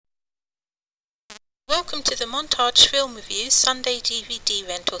Welcome to the Montage Film Reviews Sunday DVD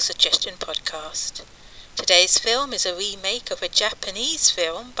Rental Suggestion Podcast. Today's film is a remake of a Japanese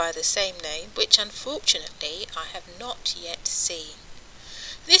film by the same name, which unfortunately I have not yet seen.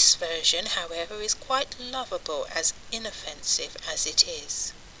 This version, however, is quite lovable, as inoffensive as it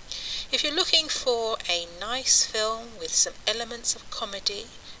is. If you're looking for a nice film with some elements of comedy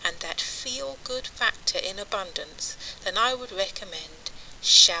and that feel-good factor in abundance, then I would recommend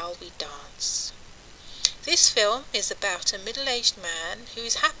Shall We Dance? This film is about a middle-aged man who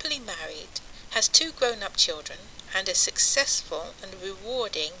is happily married, has 2 grown-up children, and a successful and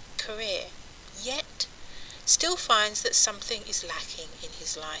rewarding career, yet still finds that something is lacking in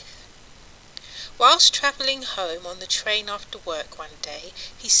his life. Whilst travelling home on the train after work one day,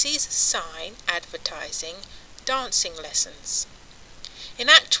 he sees a sign advertising dancing lessons. In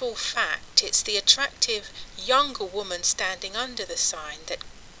actual fact, it's the attractive younger woman standing under the sign that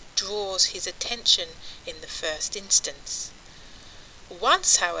draws his attention in the first instance.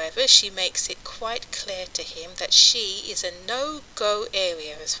 Once, however, she makes it quite clear to him that she is a no-go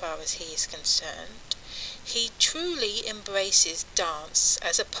area as far as he is concerned. He truly embraces dance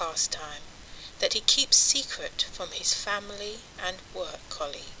as a pastime that he keeps secret from his family and work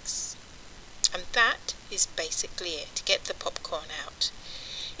colleagues. And that is basically it. Get the popcorn out.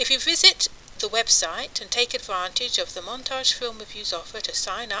 If you visit the website and take advantage of the Montage Film Reviews offer to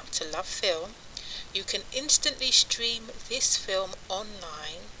sign up to Love Film, you can instantly stream this film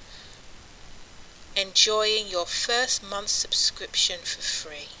online, enjoying your first month's subscription for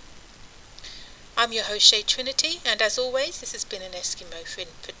free. I'm your host, Shay Trinity, and as always, this has been an Eskimo Finn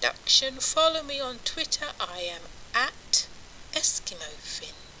production. Follow me on Twitter. I am at Eskimo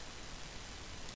Finn.